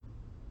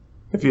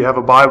If you have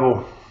a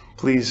Bible,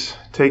 please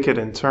take it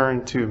and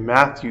turn to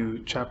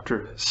Matthew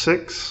chapter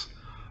 6.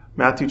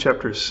 Matthew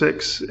chapter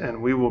 6, and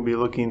we will be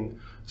looking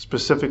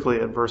specifically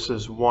at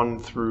verses 1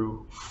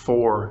 through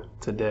 4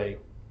 today.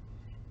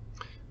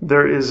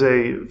 There is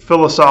a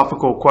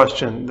philosophical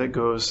question that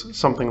goes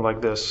something like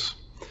this.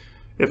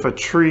 If a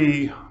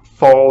tree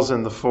falls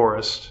in the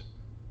forest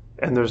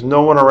and there's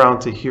no one around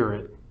to hear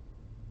it,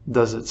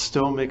 does it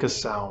still make a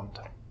sound?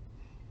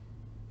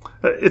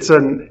 It's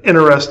an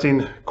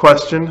interesting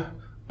question,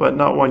 but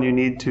not one you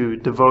need to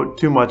devote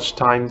too much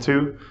time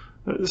to.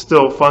 It's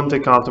still fun to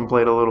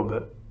contemplate a little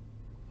bit.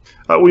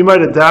 We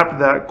might adapt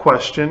that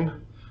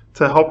question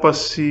to help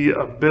us see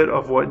a bit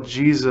of what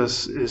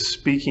Jesus is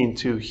speaking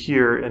to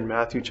here in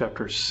Matthew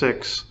chapter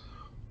 6,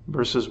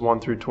 verses 1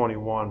 through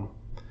 21.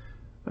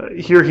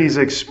 Here he's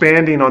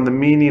expanding on the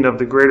meaning of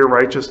the greater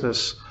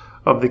righteousness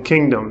of the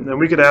kingdom. And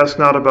we could ask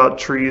not about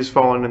trees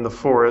falling in the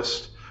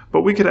forest,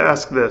 but we could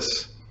ask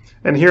this.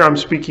 And here I'm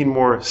speaking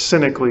more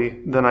cynically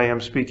than I am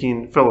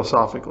speaking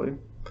philosophically.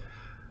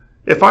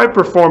 If I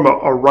perform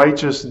a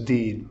righteous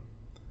deed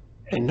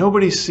and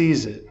nobody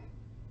sees it,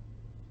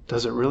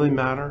 does it really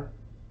matter?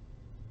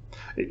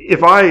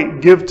 If I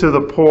give to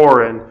the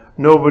poor and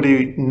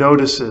nobody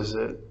notices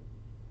it,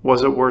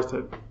 was it worth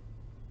it?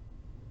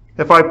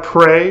 If I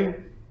pray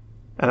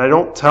and I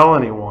don't tell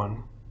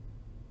anyone,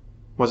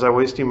 was I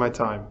wasting my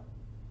time?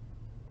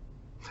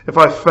 If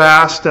I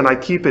fast and I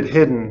keep it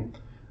hidden,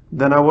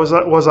 then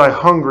was I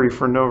hungry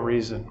for no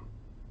reason?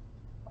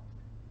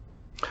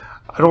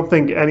 I don't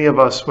think any of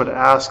us would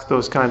ask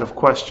those kind of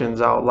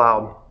questions out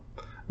loud.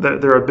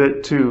 They're a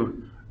bit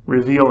too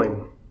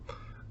revealing.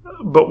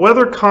 But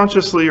whether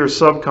consciously or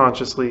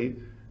subconsciously,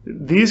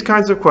 these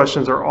kinds of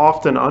questions are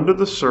often under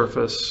the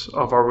surface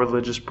of our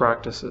religious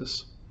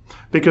practices.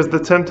 Because the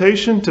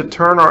temptation to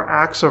turn our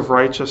acts of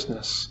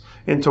righteousness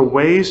into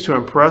ways to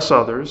impress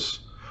others,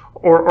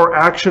 or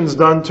actions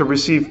done to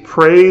receive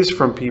praise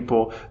from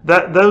people,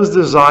 those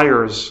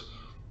desires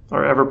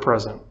are ever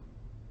present.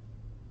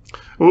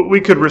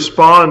 We could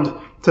respond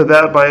to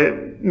that by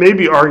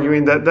maybe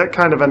arguing that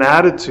kind of an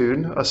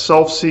attitude, a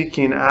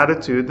self-seeking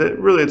attitude, that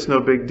really it's no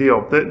big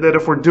deal. That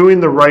if we're doing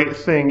the right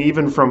thing,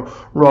 even from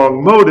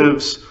wrong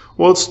motives,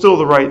 well, it's still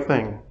the right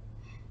thing.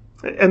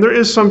 And there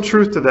is some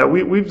truth to that.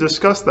 We've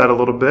discussed that a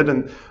little bit,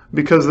 and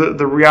because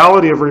the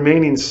reality of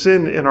remaining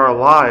sin in our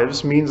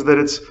lives means that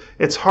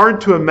it's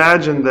hard to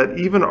imagine that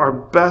even our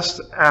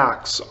best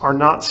acts are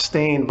not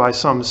stained by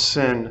some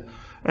sin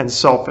and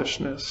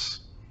selfishness.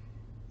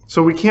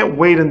 So we can't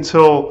wait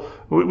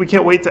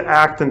to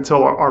act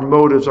until our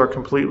motives are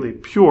completely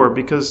pure,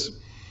 because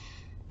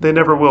they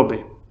never will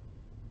be.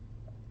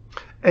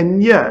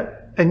 And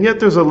yet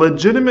there's a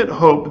legitimate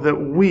hope that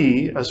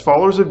we, as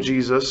followers of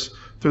Jesus,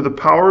 through the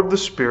power of the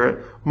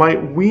Spirit,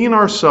 might wean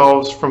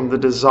ourselves from the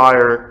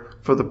desire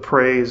for the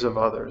praise of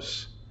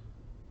others.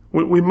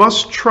 We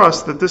must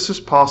trust that this is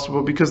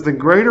possible because the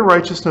greater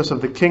righteousness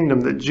of the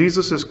kingdom that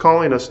Jesus is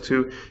calling us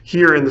to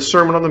here in the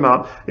Sermon on the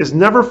Mount is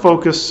never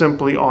focused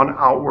simply on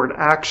outward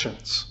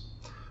actions,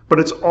 but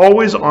it's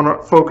always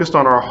focused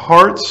on our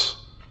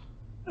hearts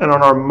and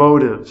on our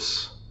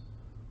motives.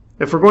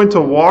 If we're going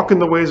to walk in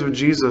the ways of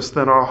Jesus,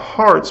 then our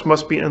hearts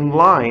must be in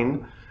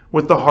line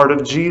with the heart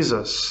of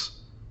Jesus.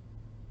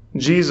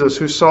 Jesus,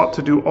 who sought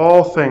to do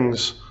all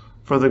things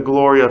for the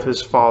glory of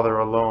his Father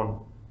alone.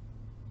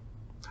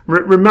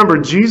 Remember,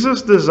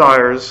 Jesus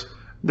desires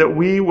that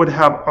we would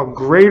have a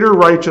greater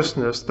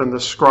righteousness than the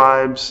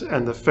scribes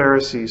and the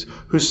Pharisees,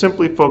 who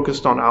simply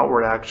focused on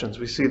outward actions.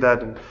 We see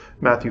that in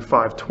Matthew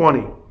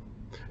 5:20.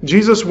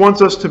 Jesus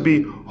wants us to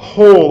be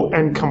whole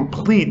and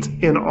complete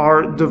in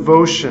our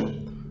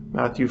devotion.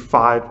 Matthew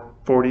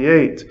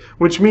 5:48,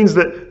 which means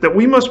that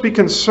we must be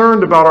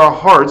concerned about our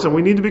hearts, and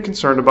we need to be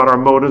concerned about our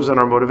motives and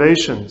our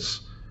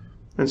motivations.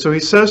 And so he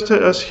says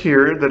to us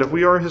here that if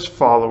we are his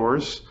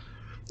followers,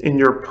 in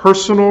your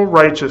personal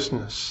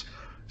righteousness,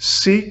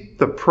 seek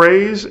the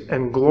praise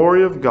and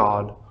glory of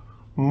God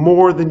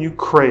more than you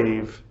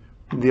crave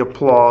the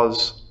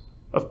applause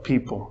of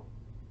people.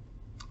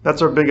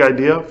 That's our big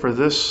idea for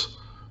this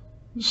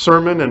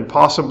sermon and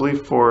possibly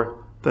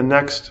for the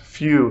next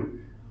few.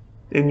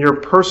 In your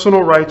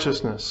personal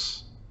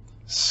righteousness,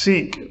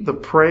 seek the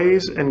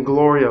praise and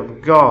glory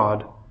of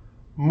God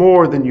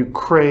more than you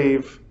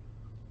crave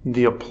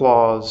the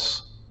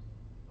applause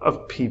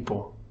of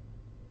people.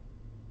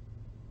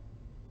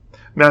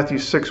 Matthew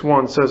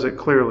 6:1 says it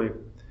clearly.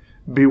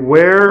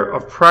 Beware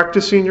of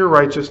practicing your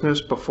righteousness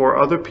before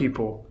other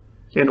people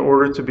in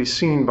order to be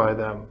seen by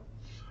them,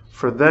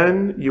 for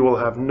then you will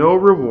have no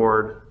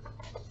reward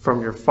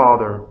from your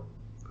Father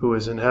who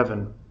is in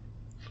heaven.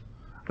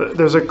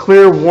 There's a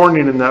clear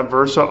warning in that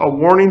verse, a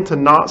warning to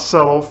not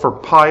settle for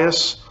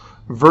pious,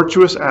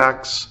 virtuous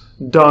acts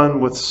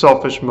done with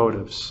selfish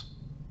motives.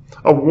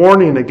 A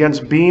warning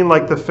against being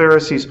like the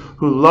Pharisees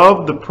who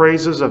loved the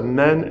praises of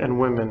men and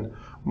women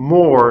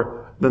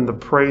more than the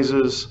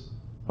praises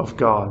of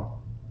God.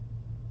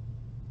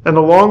 And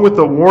along with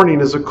the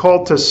warning is a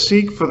call to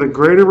seek for the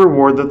greater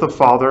reward that the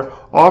Father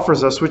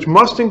offers us, which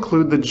must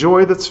include the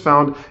joy that's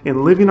found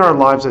in living our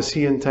lives as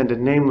He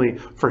intended, namely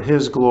for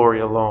His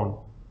glory alone.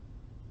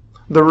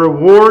 The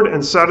reward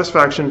and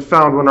satisfaction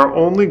found when our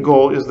only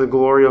goal is the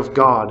glory of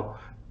God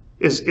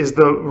is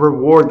the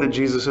reward that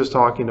Jesus is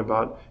talking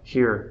about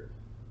here.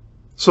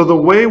 So the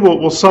way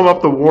we'll sum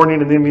up the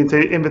warning and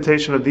the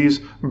invitation of these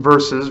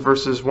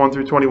verses 1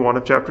 through 21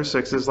 of chapter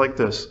 6 is like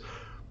this.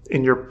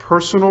 In your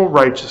personal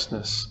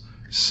righteousness,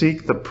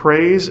 seek the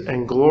praise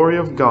and glory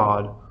of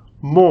God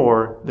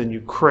more than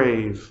you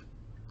crave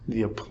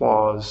the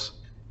applause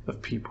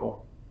of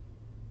people.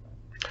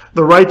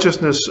 The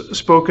righteousness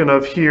spoken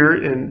of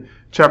here in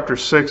chapter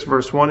 6,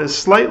 verse 1 is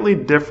slightly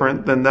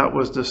different than what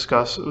was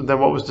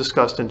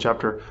discussed in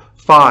chapter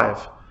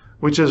 5,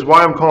 which is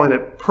why I'm calling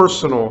it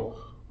personal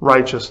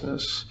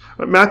righteousness.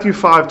 But Matthew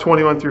 5,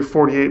 21 through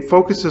 48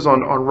 focuses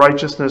on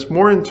righteousness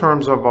more in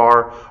terms of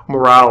our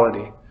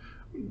morality.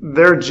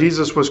 There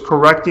Jesus was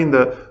correcting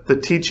the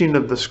teaching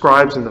of the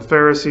scribes and the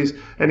Pharisees,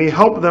 and He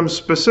helped them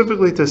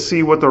specifically to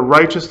see what the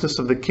righteousness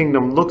of the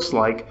kingdom looks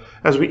like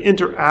as we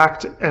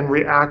interact and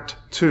react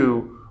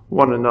to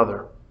one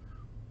another.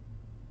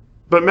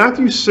 But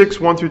Matthew 6,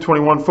 1 through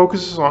 21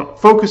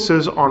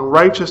 focuses on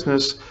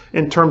righteousness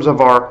in terms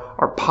of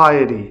our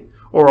piety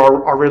or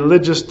our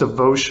religious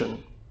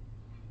devotion.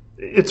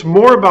 It's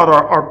more about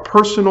our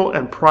personal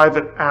and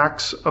private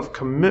acts of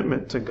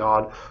commitment to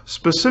God,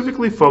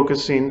 specifically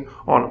focusing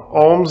on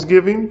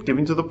almsgiving,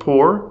 giving to the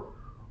poor,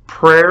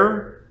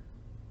 prayer,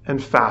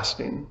 and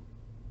fasting.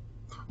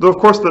 Though, of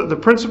course, the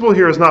principle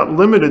here is not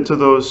limited to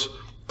those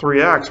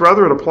three acts.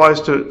 Rather, it applies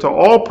to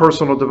all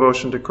personal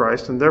devotion to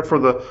Christ, and therefore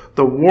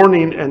the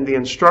warning and the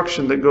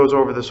instruction that goes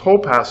over this whole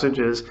passage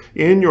is,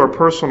 in your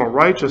personal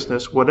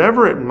righteousness,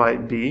 whatever it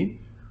might be,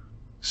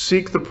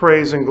 seek the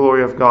praise and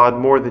glory of God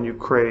more than you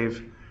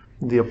crave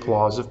the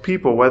applause of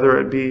people, whether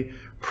it be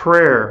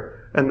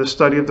prayer and the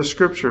study of the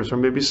Scriptures, or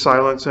maybe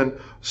silence and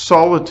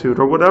solitude,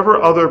 or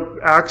whatever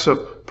other acts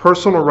of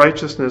personal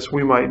righteousness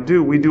we might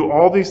do. We do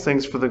all these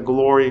things for the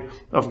glory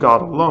of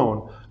God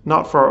alone,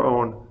 not for our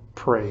own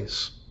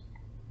praise.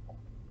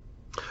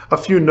 A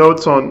few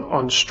notes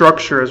on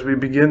structure as we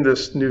begin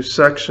this new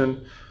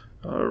section.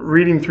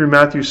 Reading through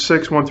Matthew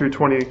 6, 1 through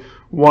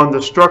 21,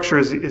 the structure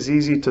is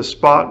easy to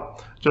spot.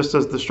 Just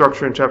as the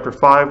structure in chapter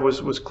 5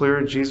 was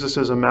clear, Jesus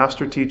is a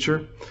master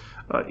teacher.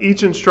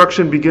 Each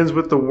instruction begins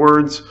with the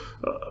words,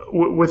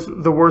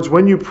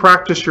 when you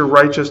practice your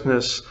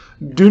righteousness,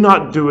 do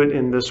not do it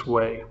in this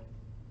way.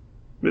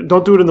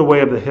 Don't do it in the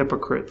way of the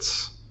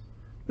hypocrites.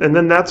 And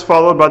then that's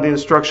followed by the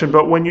instruction,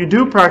 but when you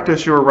do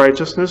practice your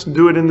righteousness,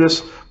 do it in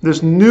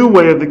this new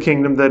way of the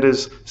kingdom that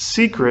is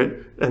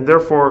secret and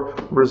therefore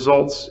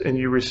results in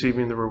you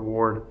receiving the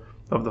reward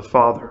of the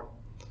Father.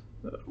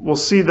 We'll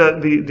see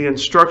that the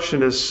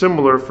instruction is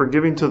similar for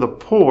giving to the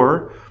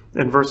poor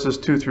in verses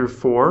 2 through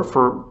 4,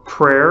 for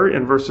prayer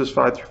in verses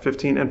 5 through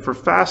 15, and for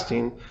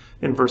fasting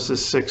in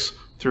verses 6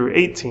 through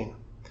 18.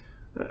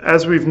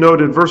 As we've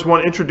noted, verse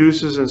 1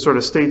 introduces and sort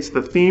of states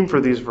the theme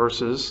for these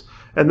verses.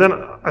 And then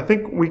I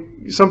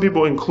think some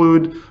people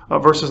include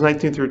verses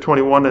 19 through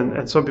 21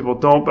 and some people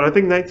don't, but I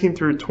think 19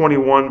 through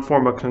 21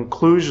 form a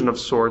conclusion of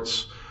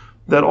sorts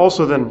that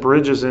also then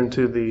bridges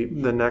into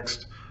the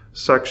next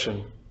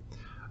section.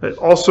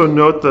 Also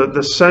note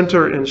the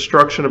center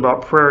instruction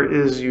about prayer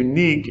is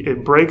unique.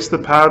 It breaks the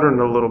pattern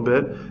a little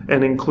bit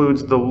and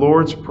includes the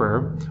Lord's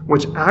Prayer,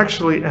 which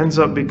actually ends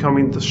up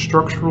becoming the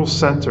structural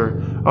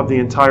center of the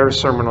entire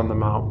Sermon on the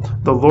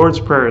Mount. The Lord's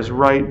Prayer is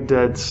right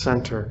dead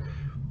center.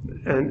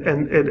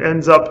 And it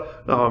ends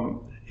up,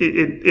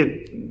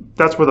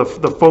 that's where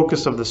the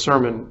focus of the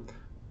sermon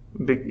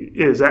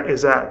is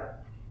at.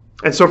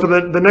 And so for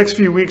the next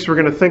few weeks, we're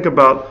going to think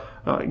about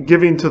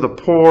giving to the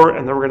poor,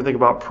 and then we're going to think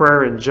about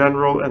prayer in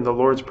general and the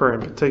Lord's Prayer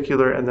in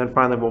particular, and then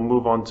finally we'll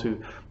move on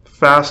to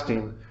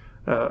fasting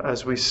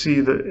as we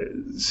seek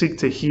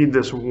to heed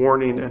this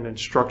warning and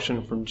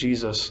instruction from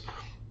Jesus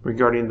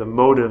regarding the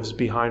motives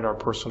behind our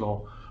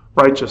personal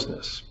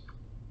righteousness.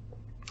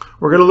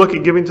 We're going to look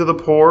at giving to the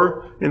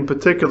poor in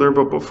particular,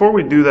 but before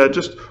we do that,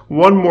 just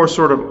one more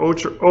sort of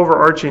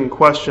overarching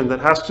question that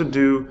has to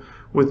do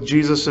with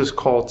Jesus'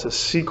 call to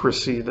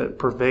secrecy that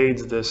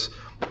pervades this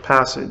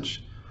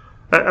passage.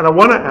 And I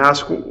want to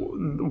ask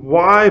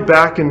why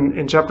back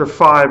in chapter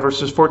 5,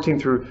 verses 14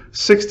 through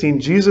 16,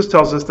 Jesus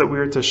tells us that we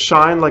are to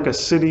shine like a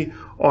city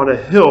on a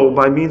hill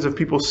by means of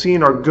people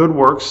seeing our good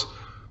works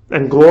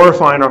and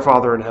glorifying our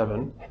Father in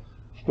heaven.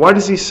 Why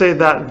does he say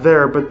that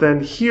there? But then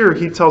here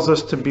he tells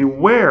us to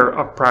beware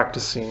of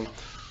practicing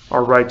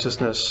our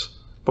righteousness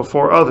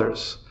before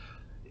others.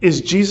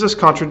 Is Jesus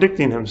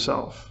contradicting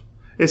himself?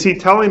 Is he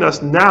telling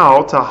us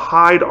now to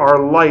hide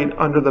our light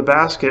under the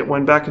basket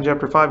when back in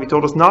chapter 5 he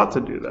told us not to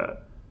do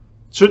that?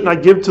 Shouldn't I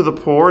give to the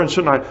poor and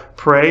shouldn't I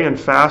pray and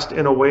fast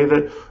in a way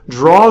that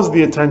draws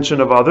the attention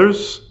of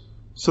others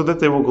so that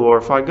they will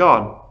glorify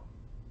God?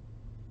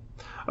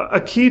 A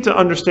key to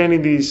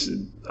understanding these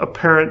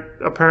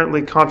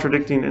apparently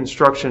contradicting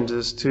instructions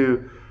is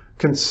to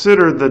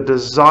consider the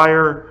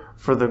desire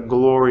for the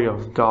glory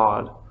of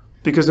God.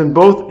 Because in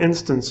both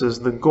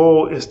instances, the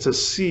goal is to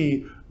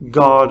see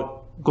God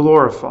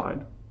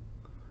glorified.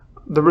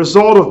 The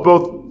result of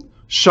both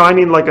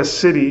shining like a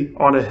city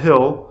on a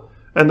hill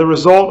and the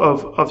result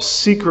of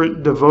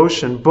secret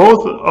devotion,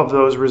 both of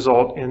those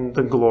result in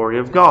the glory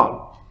of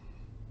God.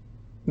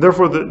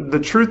 Therefore, the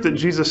truth that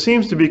Jesus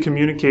seems to be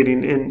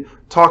communicating in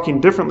talking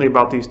differently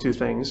about these two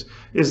things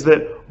is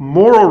that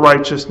moral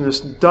righteousness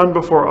done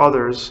before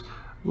others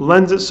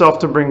lends itself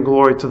to bring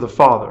glory to the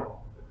Father.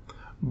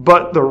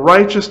 But the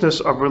righteousness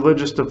of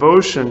religious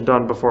devotion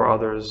done before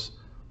others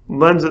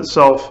lends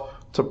itself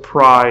to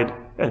pride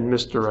and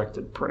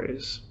misdirected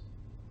praise.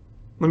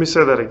 Let me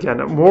say that again.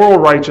 Moral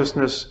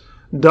righteousness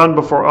done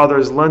before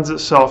others lends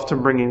itself to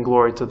bringing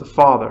glory to the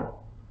Father.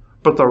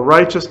 But the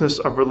righteousness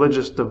of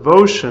religious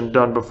devotion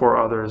done before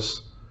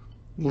others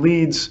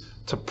leads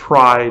to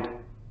pride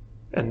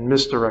and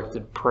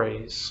misdirected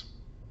praise.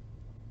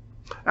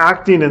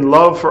 Acting in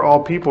love for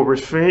all people,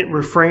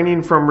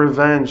 refraining from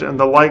revenge and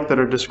the like that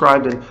are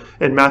described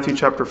in Matthew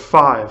chapter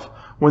 5.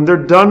 When they're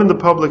done in the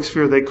public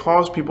sphere, they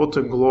cause people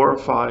to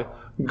glorify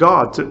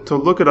God, to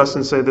look at us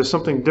and say there's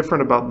something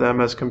different about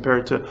them as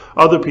compared to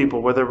other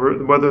people,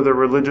 whether they're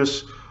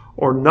religious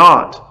or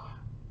not.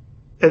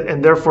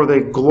 And therefore they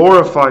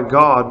glorify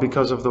God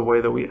because of the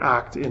way that we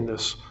act in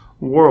this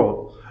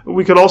world.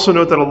 We could also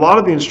note that a lot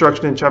of the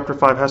instruction in chapter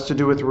 5 has to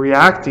do with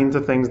reacting to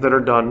things that are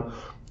done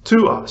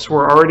to us.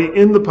 We're already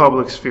in the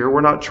public sphere.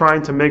 We're not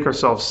trying to make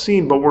ourselves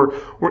seen, but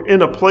we're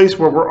in a place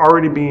where we're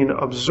already being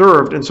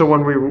observed. And so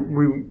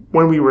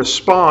when we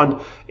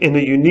respond in a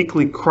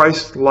uniquely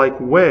Christ-like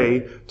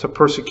way to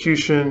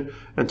persecution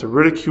and to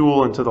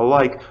ridicule and to the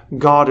like,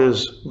 God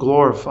is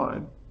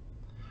glorified.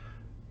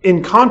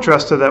 In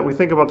contrast to that, we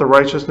think about the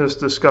righteousness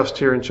discussed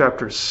here in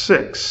chapter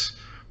 6,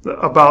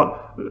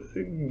 about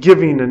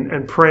giving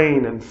and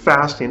praying and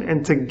fasting.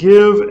 And to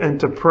give and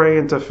to pray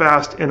and to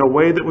fast in a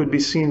way that would be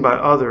seen by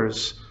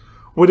others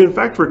would in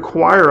fact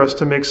require us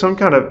to make some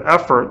kind of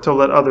effort to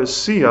let others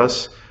see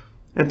us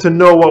and to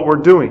know what we're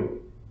doing.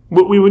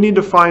 We would need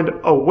to find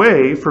a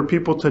way for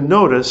people to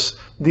notice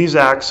these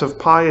acts of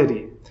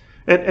piety.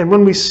 And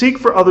when we seek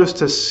for others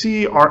to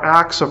see our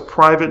acts of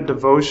private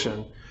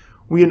devotion,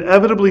 we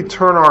inevitably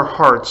turn our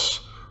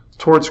hearts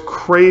towards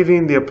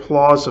craving the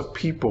applause of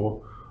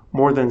people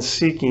more than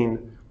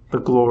seeking the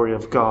glory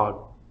of God.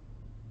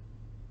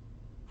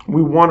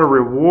 We want a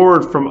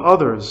reward from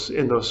others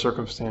in those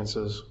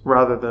circumstances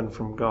rather than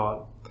from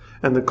God.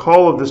 And the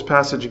call of this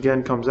passage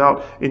again comes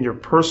out in your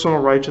personal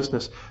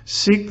righteousness.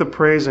 Seek the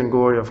praise and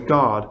glory of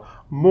God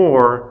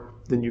more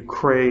than you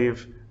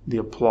crave the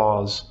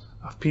applause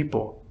of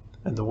people.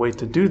 And the way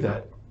to do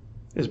that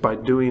is by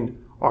doing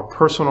our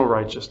personal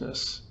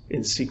righteousness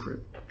in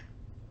secret.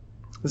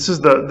 This is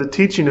the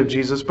teaching of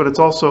Jesus, but it's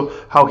also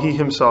how he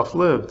himself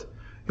lived.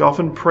 He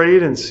often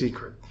prayed in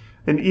secret.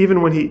 And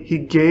even when he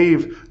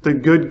gave the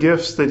good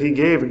gifts that he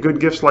gave, good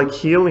gifts like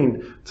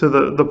healing to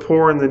the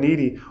poor and the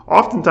needy,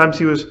 oftentimes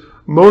he was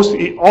most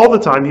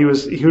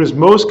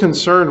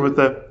concerned with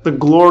the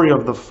glory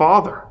of the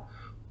Father.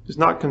 He was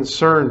not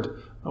concerned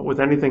with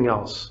anything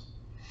else.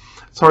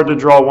 It's hard to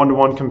draw a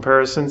one-to-one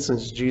comparison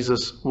since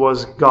Jesus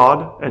was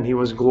God and he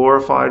was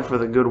glorified for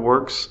the good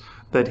works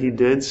that he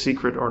did,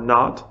 secret or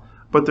not.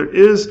 But there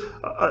is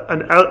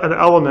an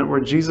element where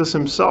Jesus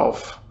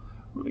himself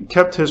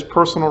kept his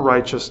personal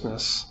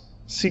righteousness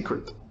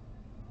secret.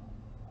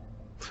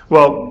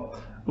 Well,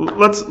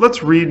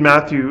 let's read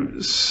Matthew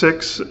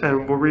 6,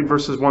 and we'll read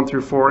verses 1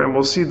 through 4, and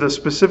we'll see the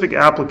specific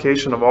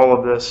application of all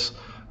of this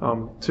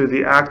to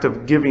the act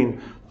of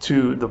giving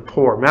to the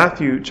poor.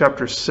 Matthew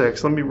chapter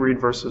 6, let me read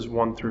verses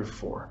 1 through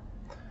 4.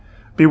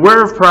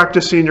 Beware of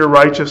practicing your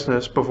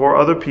righteousness before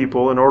other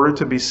people in order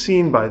to be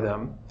seen by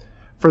them,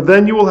 for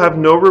then you will have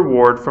no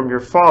reward from your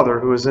Father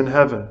who is in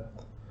heaven.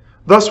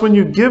 Thus, when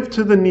you give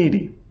to the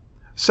needy,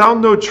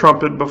 sound no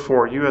trumpet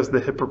before you, as the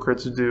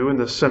hypocrites do in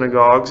the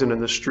synagogues and in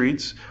the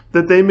streets,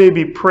 that they may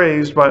be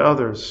praised by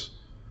others.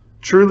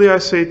 Truly I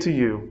say to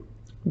you,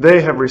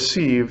 they have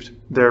received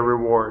their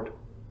reward.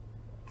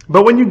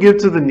 But when you give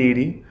to the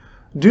needy,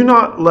 do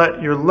not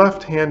let your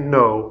left hand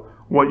know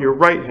what your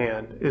right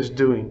hand is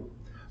doing,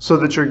 so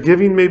that your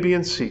giving may be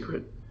in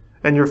secret,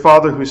 and your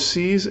Father who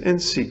sees in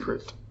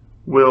secret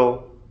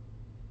will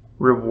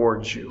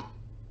reward you.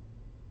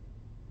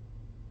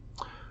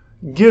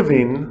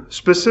 Giving,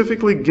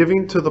 specifically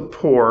giving to the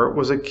poor,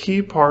 was a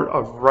key part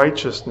of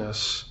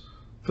righteousness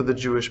for the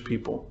Jewish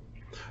people.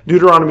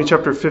 Deuteronomy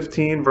chapter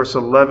 15, verse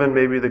 11,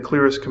 may be the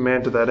clearest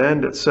command to that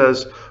end. It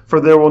says,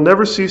 "For there will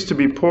never cease to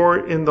be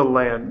poor in the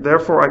land.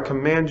 Therefore I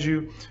command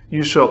you,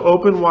 you shall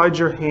open wide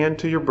your hand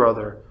to your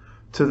brother,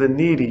 to the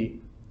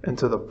needy, and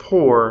to the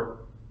poor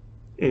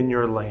in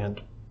your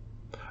land."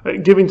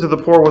 Giving to the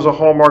poor was a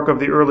hallmark of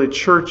the early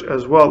church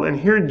as well. And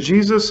here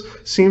Jesus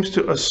seems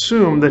to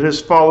assume that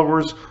his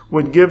followers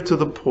would give to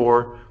the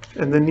poor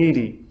and the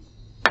needy.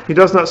 He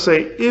does not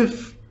say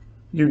if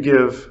you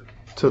give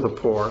to the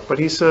poor, but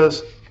he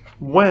says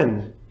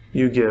when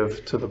you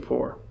give to the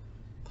poor.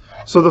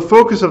 So the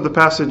focus of the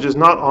passage is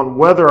not on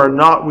whether or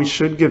not we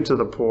should give to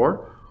the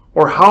poor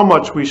or how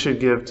much we should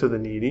give to the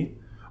needy,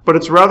 but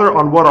it's rather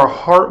on what our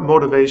heart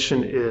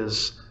motivation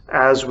is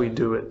as we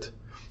do it.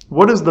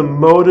 What is the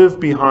motive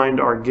behind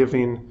our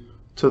giving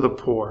to the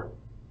poor?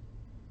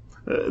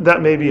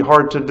 That may be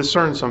hard to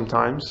discern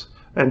sometimes,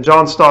 and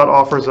John Stott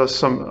offers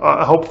us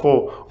a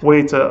helpful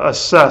way to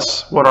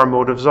assess what our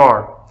motives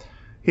are.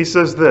 He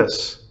says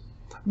this: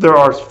 there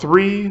are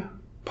three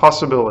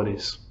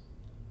possibilities.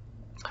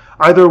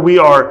 Either we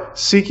are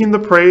seeking the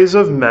praise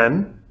of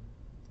men,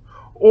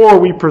 or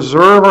we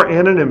preserve our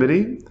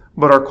anonymity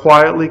but are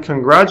quietly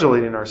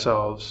congratulating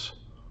ourselves,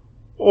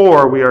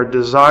 or we are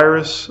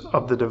desirous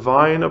of the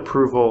divine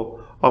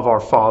approval of our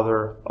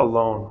Father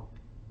alone.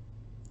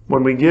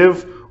 When we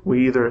give,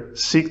 we either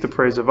seek the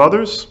praise of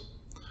others,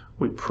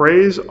 we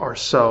praise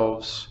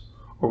ourselves,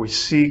 or we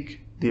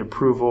seek the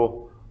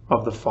approval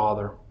of the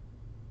Father.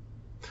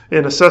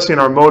 In assessing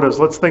our motives,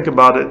 let's think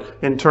about it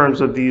in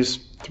terms of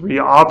these three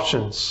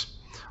options.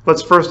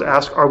 Let's first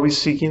ask, are we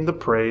seeking the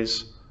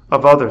praise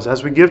of others?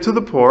 As we give to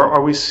the poor,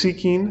 are we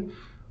seeking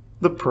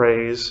the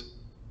praise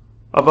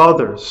of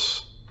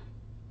others?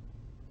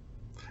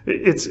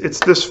 It's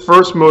this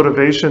first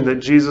motivation that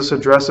Jesus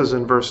addresses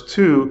in verse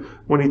 2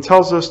 when he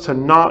tells us to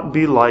not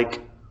be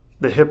like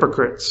the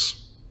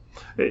hypocrites.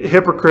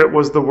 Hypocrite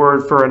was the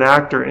word for an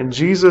actor, and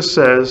Jesus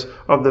says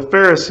of the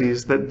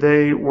Pharisees that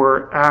they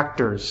were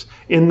actors,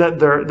 in that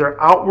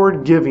their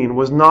outward giving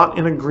was not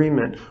in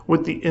agreement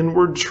with the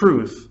inward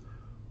truth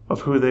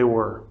of who they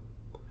were.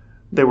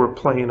 They were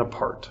playing a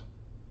part.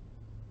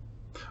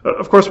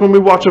 Of course, when we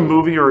watch a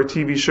movie or a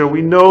TV show,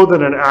 we know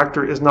that an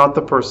actor is not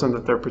the person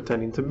that they're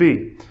pretending to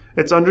be.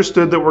 It's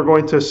understood that we're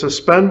going to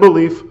suspend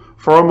belief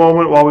for a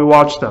moment while we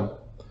watch them.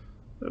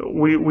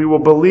 We will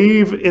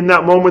believe in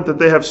that moment that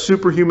they have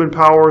superhuman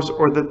powers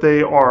or that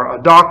they are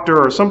a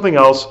doctor or something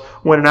else,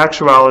 when in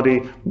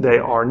actuality they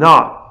are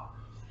not.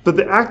 But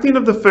the acting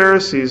of the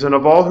Pharisees and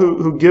of all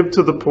who give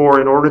to the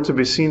poor in order to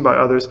be seen by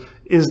others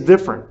is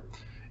different.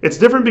 It's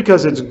different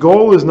because its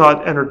goal is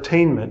not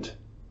entertainment,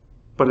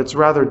 but it's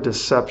rather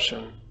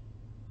deception.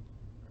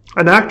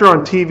 An actor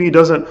on TV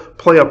doesn't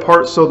play a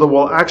part so that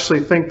we'll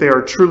actually think they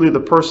are truly the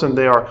person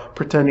they are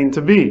pretending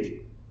to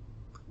be.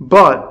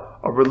 But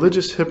a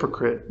religious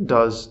hypocrite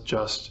does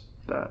just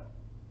that.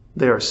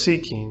 They are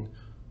seeking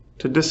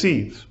to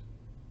deceive.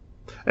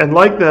 And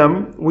like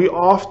them, we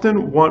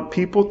often want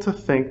people to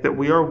think that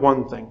we are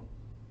one thing,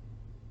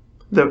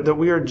 that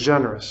we are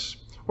generous,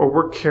 or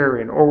we're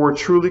caring, or we're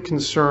truly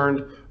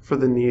concerned for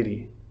the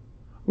needy,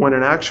 when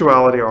in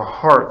actuality our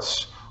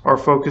hearts are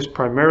focused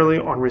primarily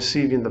on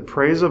receiving the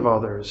praise of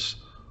others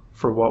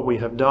for what we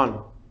have done.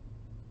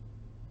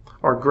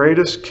 Our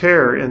greatest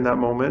care in that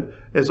moment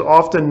is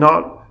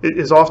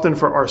often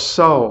for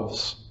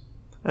ourselves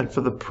and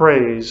for the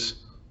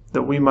praise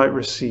that we might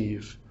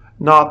receive,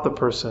 not the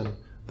person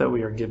that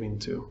we are giving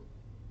to.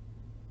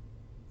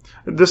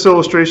 This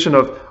illustration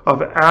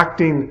of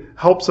acting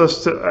helps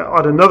us to,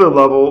 on another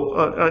level,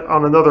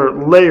 on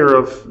another layer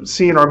of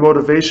seeing our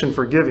motivation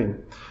for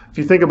giving. If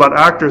you think about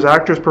actors,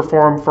 actors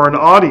perform for an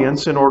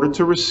audience in order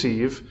to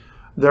receive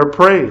their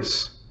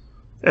praise.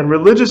 And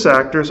religious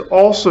actors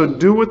also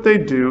do what they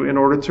do in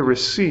order to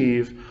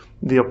receive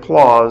the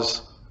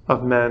applause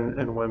of men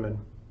and women.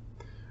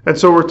 And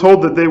so we're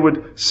told that they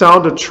would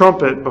sound a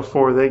trumpet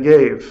before they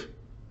gave.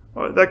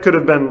 That could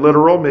have been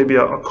literal, maybe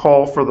a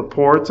call for the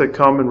poor to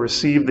come and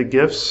receive the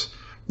gifts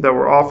that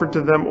were offered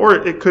to them, or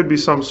it could be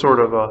some sort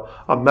of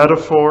a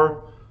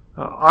metaphor.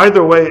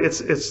 Either way,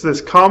 it's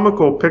this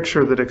comical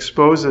picture that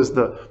exposes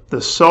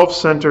the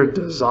self-centered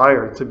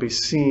desire to be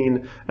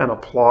seen and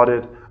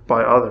applauded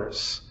by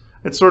others.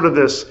 It's sort of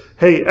this,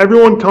 hey,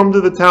 everyone come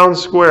to the town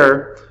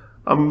square.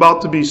 I'm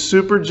about to be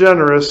super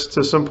generous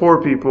to some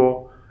poor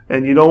people,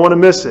 and you don't want to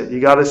miss it. You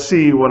got to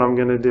see what I'm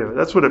going to do.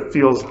 That's what it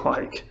feels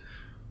like.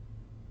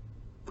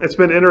 It's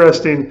been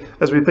interesting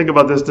as we think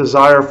about this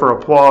desire for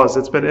applause.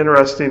 It's been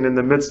interesting in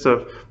the midst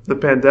of the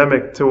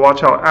pandemic to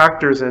watch how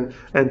actors and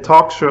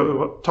talk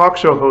show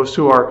hosts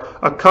who are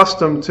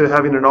accustomed to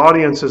having an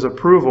audience's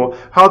approval,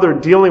 how they're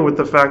dealing with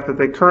the fact that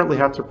they currently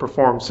have to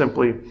perform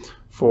simply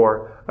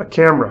for a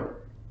camera.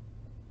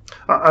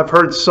 I've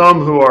heard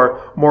some who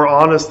are more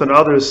honest than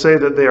others say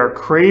that they are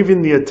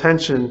craving the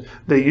attention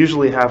they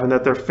usually have and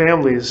that their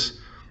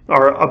families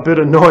are a bit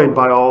annoyed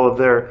by all of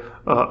their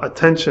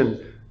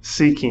attention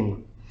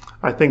seeking.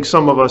 I think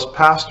some of us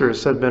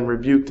pastors have been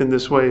rebuked in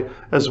this way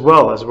as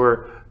well, as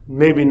we're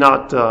maybe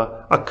not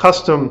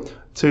accustomed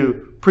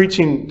to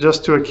preaching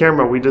just to a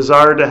camera. We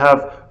desire to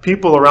have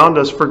people around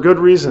us for good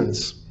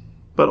reasons,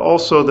 but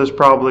also there's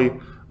probably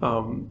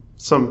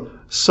some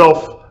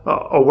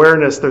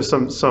self-awareness. There's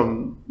some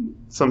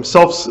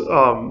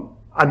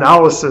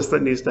self-analysis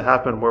that needs to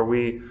happen where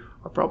we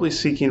are probably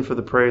seeking for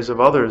the praise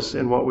of others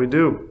in what we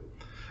do.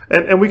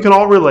 And we can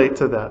all relate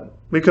to that.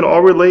 We can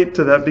all relate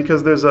to that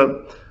because there's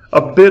a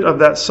bit of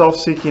that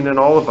self-seeking in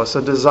all of us,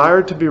 a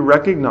desire to be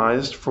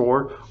recognized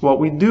for what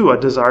we do, a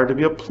desire to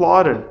be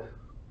applauded,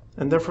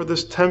 and therefore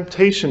this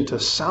temptation to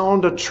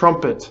sound a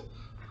trumpet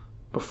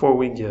before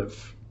we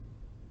give.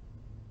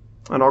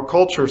 And our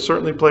culture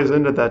certainly plays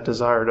into that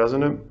desire,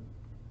 doesn't it?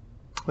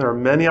 There are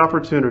many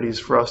opportunities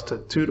for us to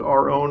toot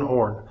our own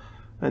horn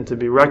and to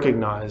be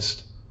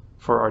recognized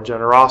for our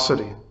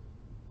generosity.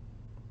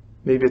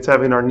 Maybe it's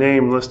having our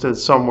name listed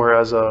somewhere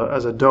as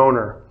a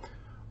donor,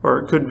 or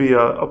it could be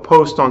a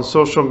post on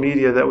social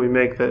media that we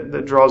make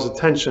that draws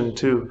attention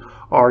to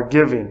our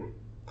giving.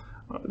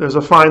 There's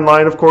a fine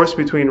line, of course,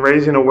 between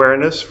raising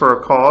awareness for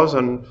a cause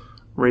and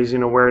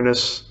raising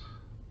awareness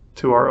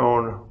to our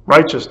own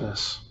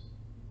righteousness.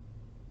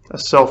 A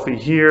selfie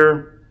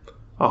here,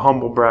 a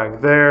humble brag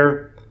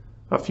there,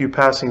 a few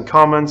passing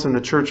comments in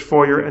the church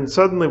foyer, and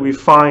suddenly we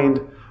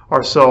find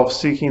ourselves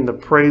seeking the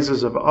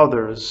praises of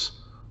others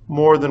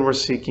more than we're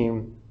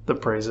seeking the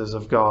praises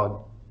of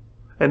God.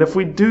 And if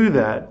we do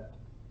that,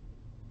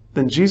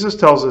 then Jesus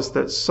tells us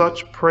that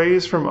such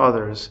praise from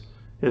others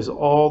is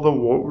all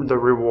the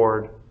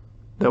reward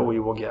that we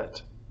will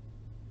get.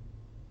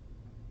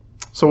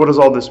 So what does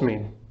all this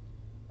mean?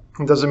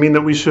 Does it mean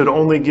that we should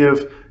only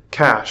give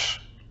cash?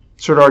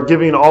 Should our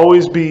giving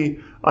always be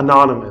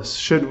anonymous?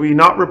 Should we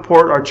not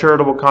report our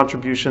charitable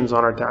contributions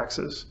on our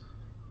taxes?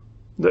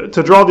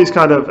 To draw these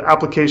kind of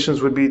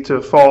applications would be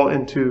to fall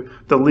into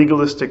the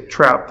legalistic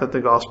trap that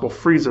the gospel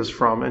frees us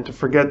from, and to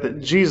forget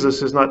that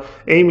Jesus is not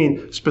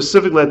aiming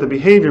specifically at the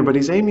behavior, but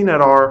he's aiming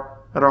at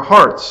our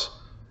hearts.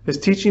 His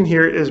teaching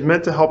here is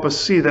meant to help us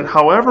see that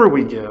however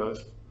we give,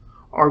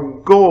 our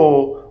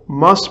goal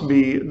must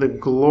be the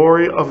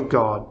glory of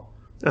God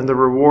and the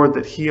reward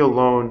that he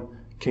alone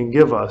can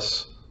give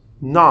us,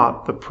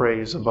 not the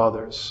praise of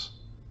others.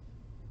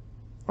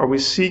 Are we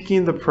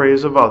seeking the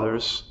praise of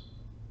others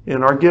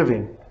in our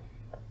giving?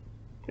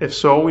 If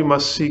so, we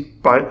must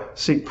seek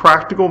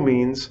practical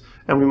means,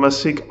 and we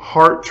must seek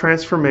heart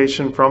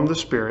transformation from the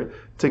Spirit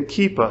to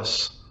keep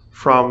us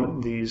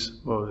from these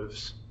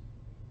motives.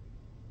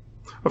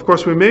 Of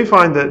course, we may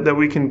find that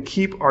we can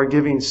keep our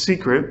giving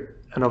secret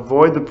and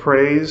avoid the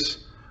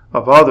praise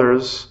of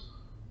others,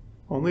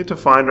 only to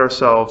find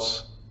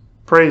ourselves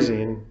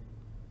praising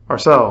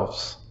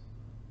ourselves.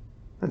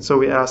 And so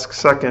we ask,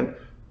 second,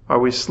 are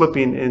we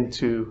slipping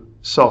into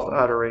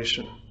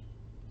self-adoration?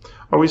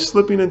 Are we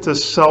slipping into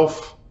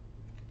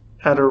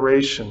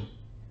self-adoration?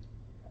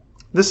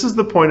 This is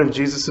the point of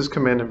Jesus'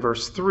 command in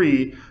verse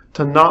 3,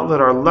 to not let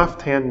our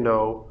left hand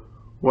know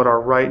what our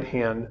right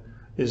hand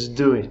is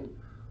doing.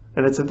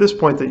 And it's at this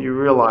point that you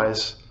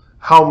realize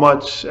how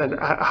much and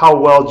how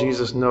well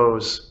Jesus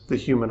knows the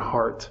human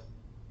heart.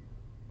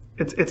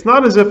 It's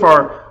not as if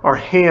our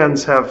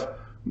hands have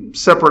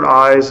separate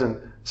eyes and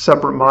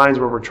separate minds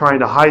where we're trying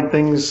to hide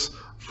things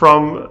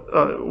from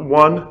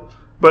one,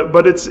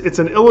 but it's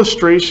an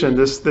illustration,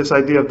 this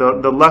idea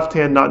of the left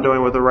hand not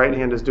knowing what the right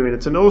hand is doing.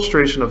 It's an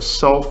illustration of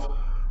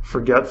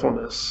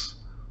self-forgetfulness.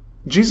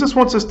 Jesus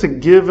wants us to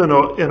give in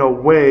a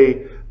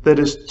way that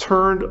is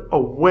turned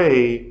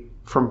away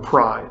from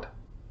pride.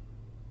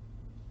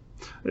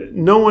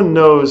 No one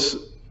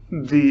knows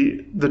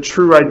the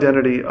true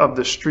identity of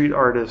the street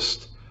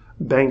artist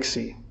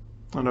Banksy. I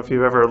don't know if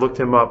you've ever looked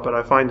him up, but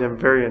I find him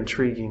very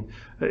intriguing.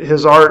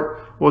 His art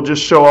will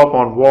just show up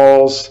on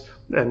walls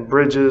and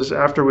bridges,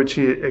 after which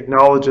he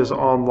acknowledges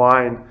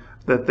online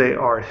that they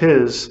are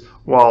his,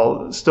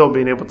 while still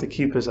being able to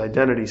keep his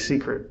identity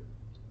secret.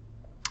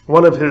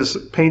 One of his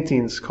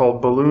paintings,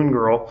 called Balloon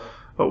Girl,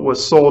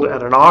 was sold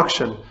at an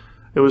auction.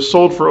 It was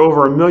sold for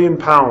over £1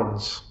 million.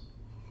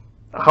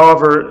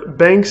 However,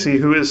 Banksy,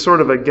 who is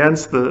sort of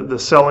against the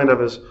selling of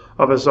his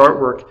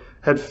artwork,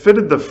 had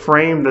fitted the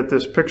frame that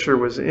this picture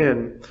was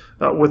in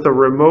with a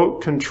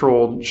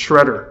remote-controlled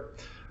shredder.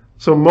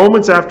 So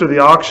moments after the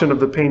auction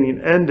of the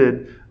painting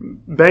ended,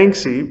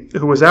 Banksy,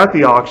 who was at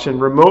the auction,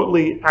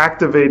 remotely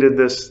activated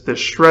this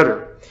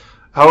shredder.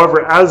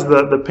 However, as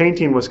the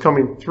painting was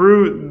coming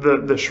through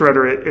the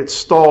shredder, it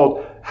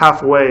stalled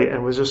halfway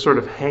and was just sort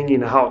of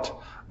hanging out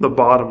the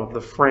bottom of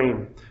the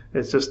frame.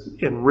 It's just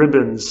in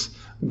ribbons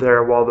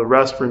there, while the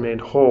rest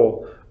remained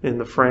whole in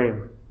the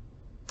frame.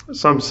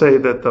 Some say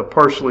that the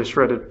partially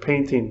shredded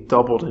painting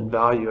doubled in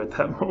value at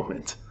that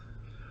moment.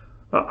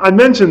 I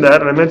mentioned that,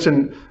 and I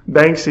mentioned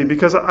Banksy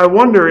because I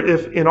wonder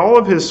if in all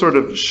of his sort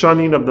of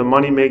shunning of the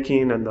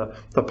money-making and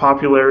the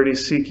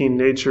popularity-seeking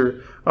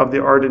nature of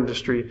the art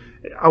industry,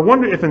 I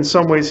wonder if in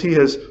some ways he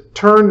has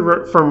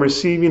turned from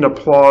receiving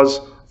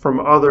applause from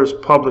others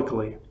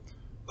publicly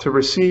to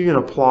receiving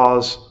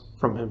applause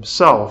from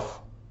himself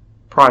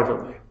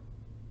privately.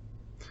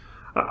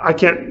 I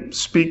can't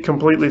speak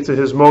completely to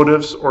his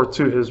motives or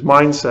to his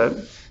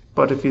mindset,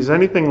 but if he's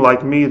anything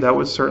like me, that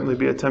would certainly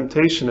be a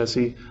temptation as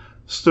he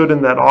stood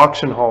in that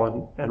auction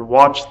hall and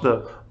watched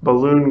the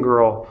balloon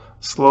girl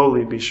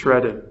slowly be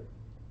shredded.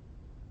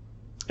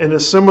 In a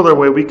similar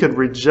way, we could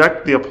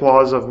reject the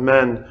applause of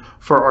men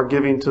for our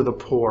giving to the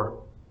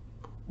poor,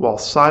 while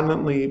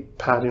silently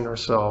patting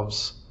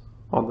ourselves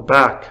on the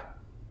back.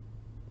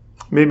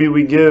 Maybe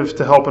we give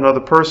to help another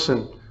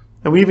person,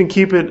 and we even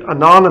keep it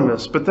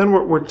anonymous, but then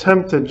we're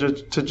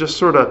tempted to just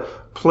sort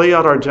of play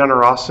out our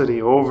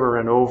generosity over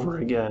and over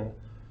again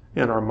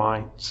in our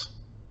minds.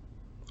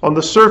 On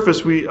the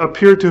surface, we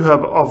appear to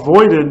have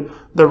avoided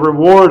the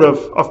reward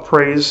of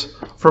praise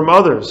from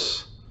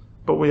others,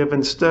 but we have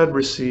instead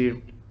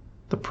received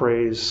the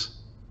praise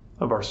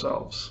of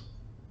ourselves.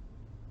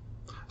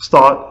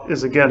 Stott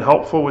is again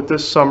helpful with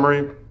this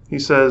summary. He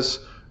says,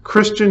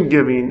 Christian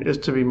giving is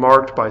to be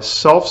marked by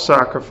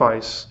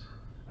self-sacrifice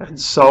and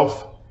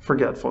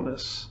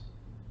self-forgetfulness,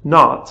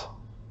 not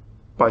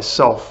by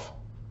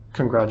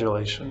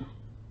self-congratulation.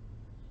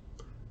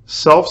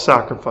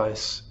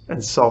 Self-sacrifice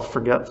and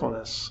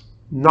self-forgetfulness,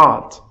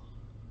 not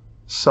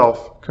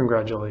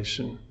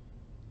self-congratulation.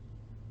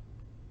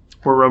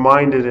 We're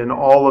reminded in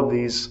all of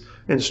these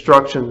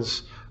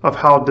instructions of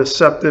how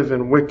deceptive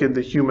and wicked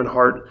the human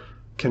heart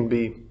can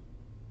be.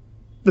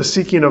 The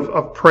seeking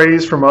of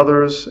praise from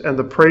others and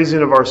the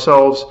praising of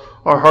ourselves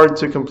are hard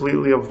to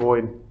completely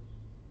avoid.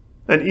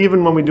 And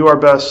even when we do our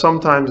best,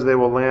 sometimes they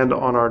will land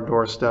on our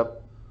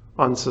doorstep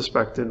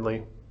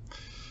unsuspectedly.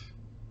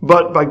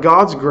 But by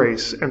God's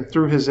grace and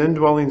through his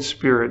indwelling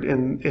spirit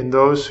in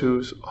those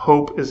whose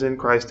hope is in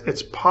Christ,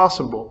 it's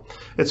possible.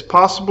 It's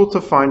possible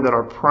to find that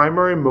our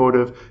primary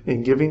motive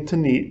in giving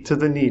to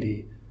the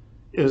needy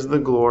is the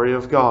glory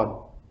of God.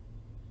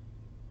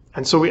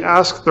 And so we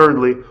ask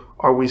thirdly,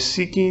 are we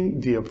seeking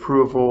the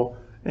approval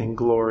and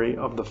glory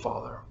of the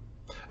Father?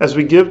 As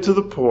we give to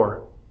the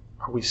poor,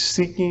 are we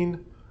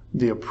seeking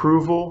the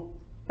approval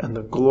and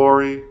the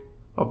glory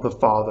of the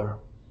Father?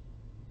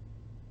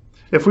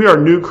 If we are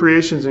new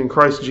creations in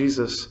Christ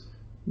Jesus,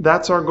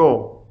 that's our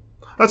goal.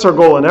 That's our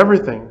goal in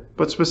everything,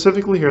 but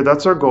specifically here,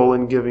 that's our goal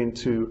in giving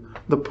to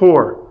the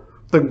poor.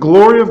 The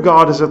glory of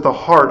God is at the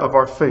heart of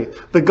our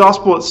faith. The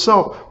gospel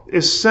itself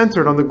is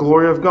centered on the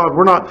glory of God.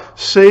 We're not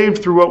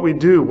saved through what we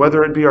do,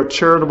 whether it be our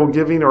charitable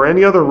giving or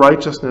any other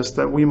righteousness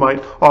that we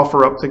might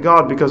offer up to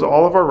God, because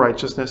all of our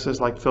righteousness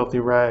is like filthy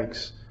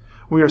rags.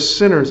 We are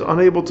sinners,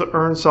 unable to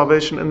earn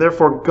salvation, and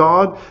therefore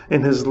God,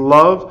 in his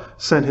love,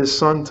 sent his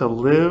Son to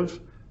live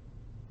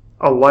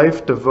a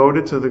life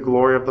devoted to the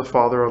glory of the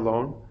Father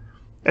alone,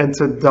 and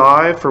to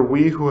die for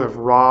we who have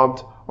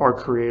robbed our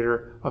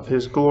Creator of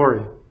his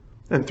glory.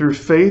 And through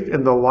faith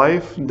in the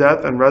life,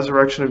 death, and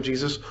resurrection of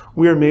Jesus,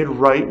 we are made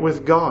right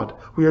with God.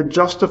 We are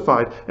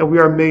justified, and we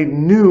are made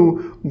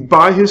new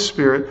by his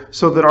Spirit,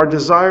 so that our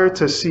desire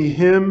to see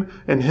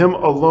him and him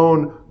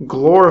alone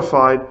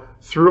glorified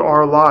through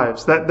our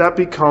lives, that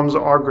becomes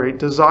our great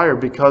desire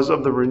because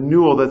of the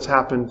renewal that's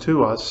happened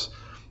to us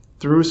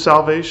through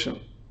salvation.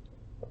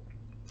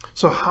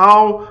 So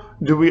how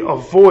do we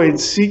avoid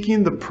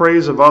seeking the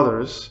praise of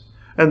others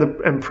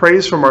and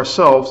praise from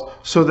ourselves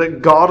so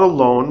that God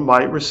alone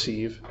might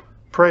receive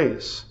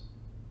praise?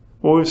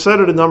 Well, we've said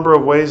it a number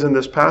of ways in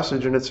this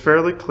passage, and it's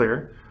fairly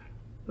clear.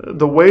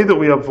 The way that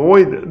we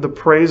avoid the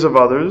praise of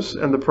others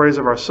and the praise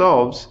of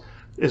ourselves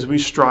is we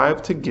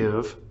strive to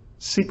give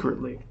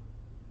secretly.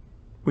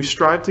 We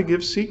strive to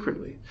give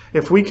secretly.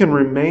 If we can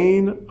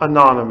remain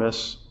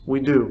anonymous, we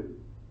do.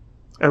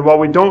 And while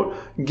we don't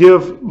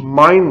give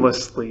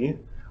mindlessly,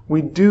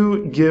 we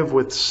do give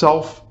with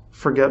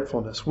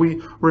self-forgetfulness.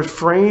 We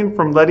refrain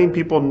from letting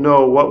people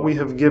know what we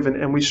have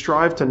given, and we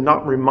strive to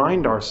not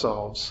remind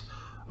ourselves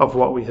of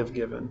what we have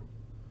given.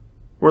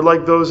 We're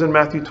like those in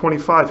Matthew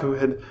 25 who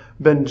had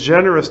been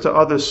generous to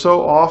others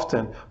so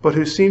often, but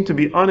who seemed to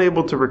be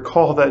unable to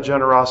recall that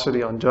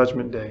generosity on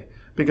Judgment Day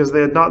because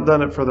they had not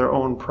done it for their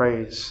own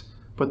praise,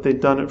 but they'd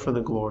done it for the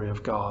glory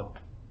of God.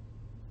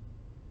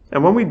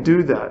 And when we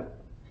do that,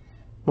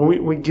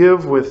 when we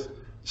give with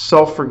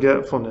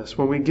self-forgetfulness,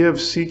 when we give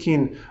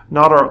seeking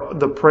not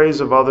the praise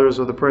of others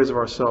or the praise of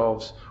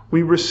ourselves,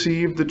 we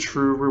receive the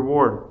true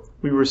reward.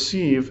 We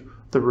receive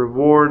the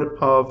reward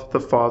of the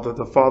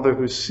Father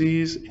who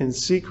sees in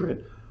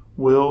secret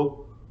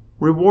will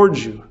reward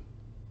you.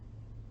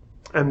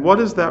 And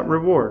what is that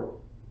reward?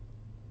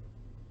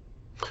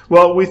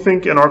 Well, we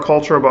think in our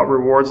culture about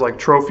rewards like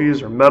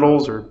trophies or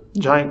medals or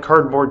giant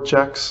cardboard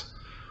checks.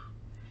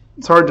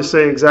 It's hard to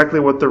say exactly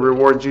what the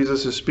reward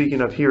Jesus is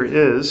speaking of here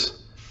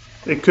is.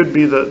 It could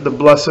be the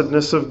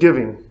blessedness of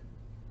giving.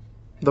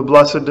 The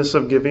blessedness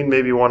of giving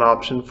may be one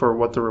option for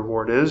what the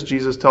reward is.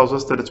 Jesus tells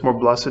us that it's more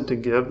blessed to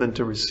give than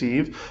to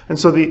receive. And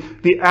so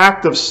the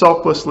act of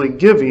selflessly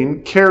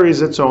giving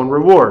carries its own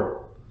reward.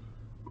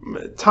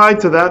 Tied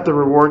to that, the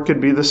reward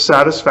could be the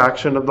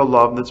satisfaction of the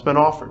love that's been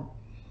offered.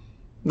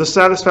 The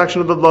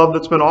satisfaction of the love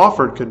that's been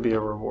offered could be a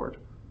reward.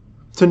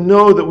 To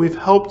know that we've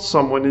helped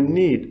someone in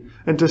need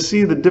and to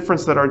see the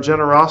difference that our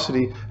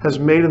generosity has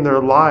made in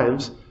their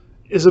lives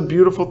is a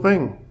beautiful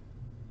thing.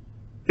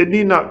 It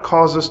need not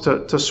cause us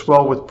to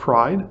swell with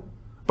pride.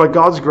 By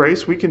God's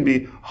grace, we can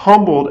be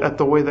humbled at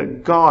the way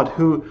that God,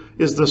 who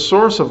is the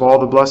source of all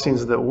the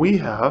blessings that we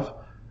have,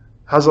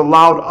 has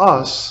allowed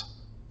us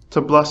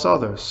to bless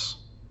others.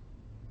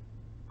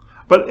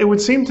 But it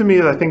would seem to me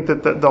that I think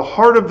that the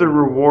heart of the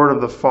reward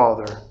of the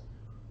Father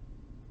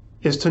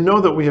is to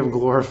know that we have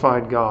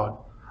glorified God.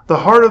 The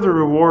heart of the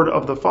reward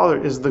of the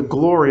Father is the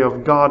glory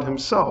of God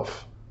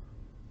himself.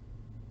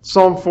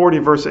 Psalm 40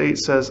 verse 8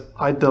 says,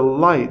 I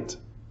delight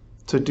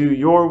to do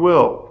your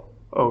will,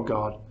 O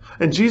God.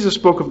 And Jesus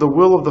spoke of the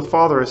will of the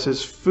Father as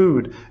his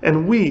food.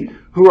 And we,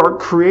 who are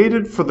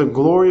created for the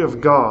glory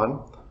of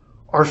God,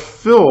 are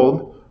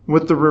filled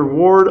with the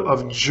reward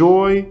of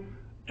joy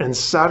and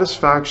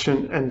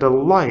satisfaction and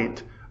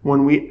delight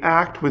when we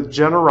act with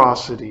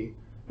generosity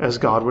as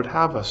God would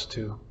have us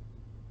to.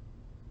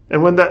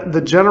 And when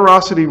the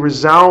generosity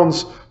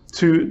resounds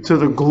to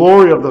the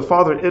glory of the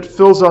Father, it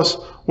fills us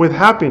with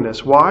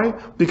happiness. Why?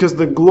 Because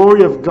the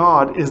glory of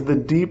God is the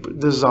deep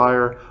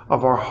desire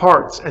of our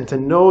hearts. And to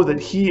know that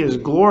he is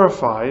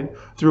glorified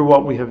through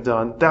what we have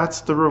done,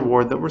 that's the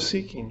reward that we're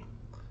seeking.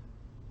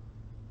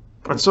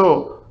 And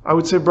so, I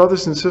would say,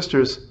 brothers and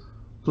sisters,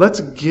 let's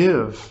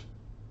give.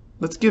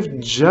 Let's give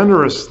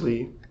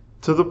generously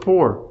to the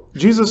poor.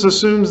 Jesus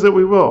assumes that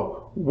we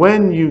will.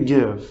 When you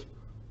give,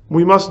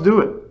 we must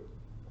do it.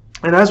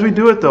 And as we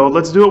do it, though,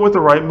 let's do it with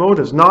the right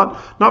motives.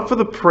 Not for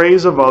the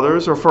praise of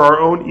others or for our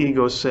own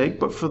ego's sake,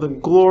 but for the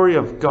glory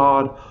of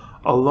God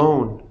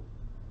alone.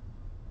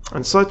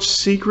 And such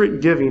secret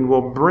giving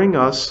will bring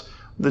us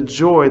the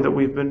joy that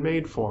we've been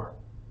made for.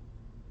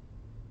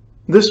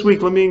 This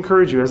week, let me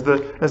encourage you, as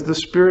the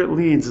Spirit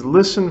leads,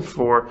 listen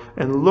for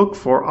and look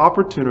for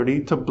opportunity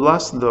to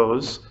bless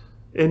those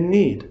in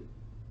need.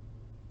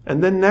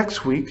 And then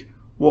next week,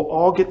 we'll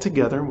all get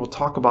together and we'll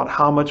talk about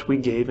how much we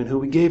gave and who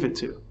we gave it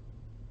to.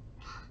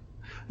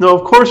 No,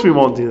 of course we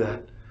won't do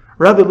that.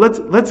 Rather,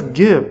 let's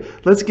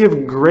give. Let's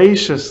give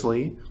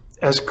graciously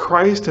as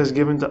Christ has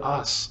given to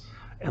us.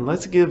 And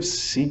let's give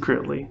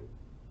secretly,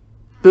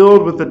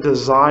 filled with the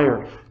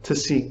desire to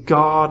see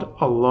God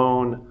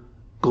alone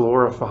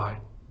glorified.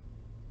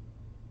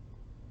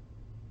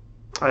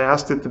 I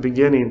asked at the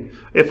beginning,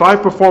 if I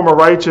perform a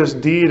righteous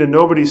deed and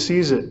nobody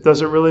sees it,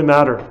 does it really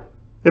matter?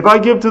 If I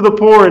give to the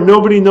poor and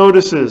nobody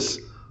notices,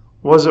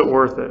 was it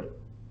worth it?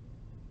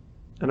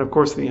 And of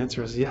course the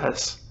answer is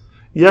yes.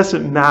 Yes, it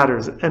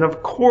matters. And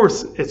of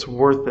course it's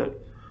worth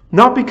it.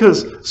 Not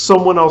because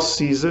someone else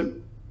sees it,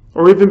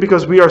 or even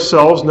because we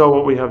ourselves know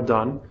what we have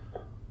done,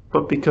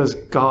 but because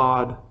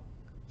God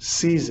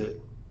sees it.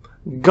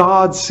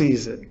 God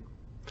sees it.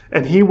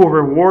 And he will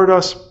reward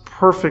us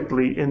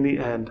perfectly in the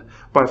end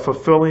by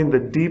fulfilling the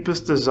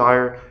deepest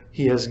desire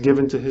he has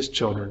given to his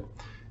children,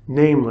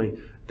 namely,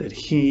 that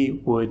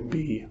he would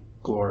be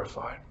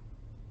glorified.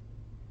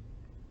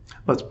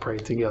 Let's pray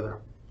together.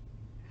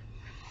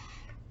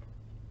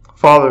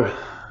 Father,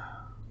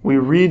 we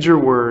read your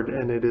word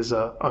and it is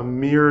a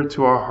mirror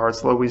to our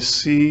hearts. Lord, we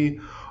see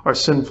our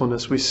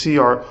sinfulness. We see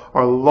our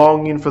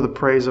longing for the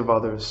praise of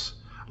others.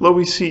 Lord,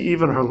 we see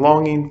even our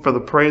longing for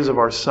the praise of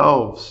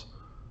ourselves.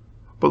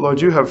 But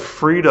Lord, you have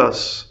freed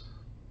us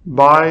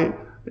by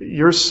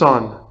your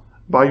Son,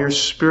 by your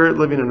Spirit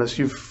living in us.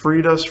 You've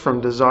freed us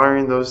from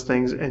desiring those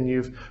things, and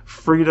you've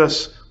freed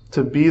us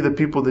to be the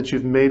people that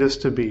you've made us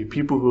to be,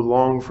 people who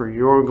long for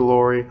your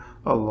glory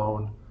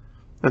alone.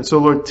 And so,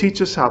 Lord,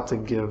 teach us how to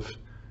give.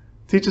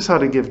 Teach us how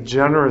to give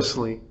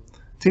generously.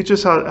 Teach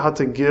us how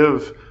to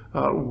give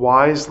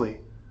wisely.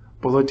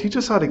 But Lord, teach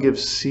us how to give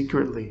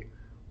secretly,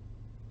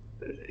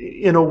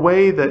 in a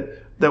way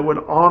that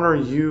would honor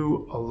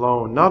you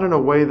alone, not in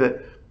a way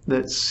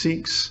that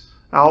seeks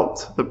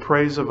out the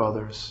praise of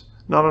others,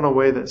 not in a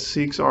way that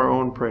seeks our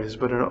own praise,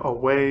 but in a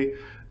way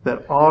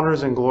that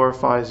honors and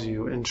glorifies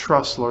you, and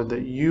trust, Lord,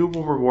 that you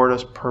will reward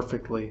us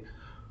perfectly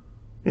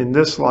in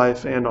this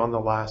life and on the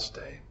last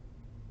day.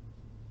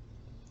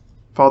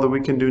 Father,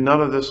 we can do none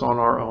of this on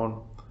our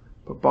own,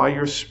 but by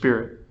your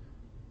Spirit,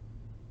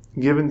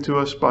 given to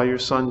us by your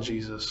Son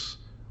Jesus,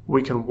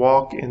 we can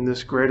walk in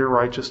this greater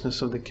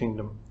righteousness of the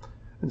kingdom.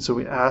 And so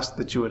we ask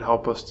that you would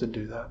help us to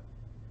do that.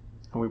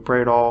 And we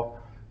pray it all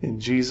in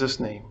Jesus'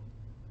 name.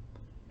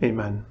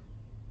 Amen.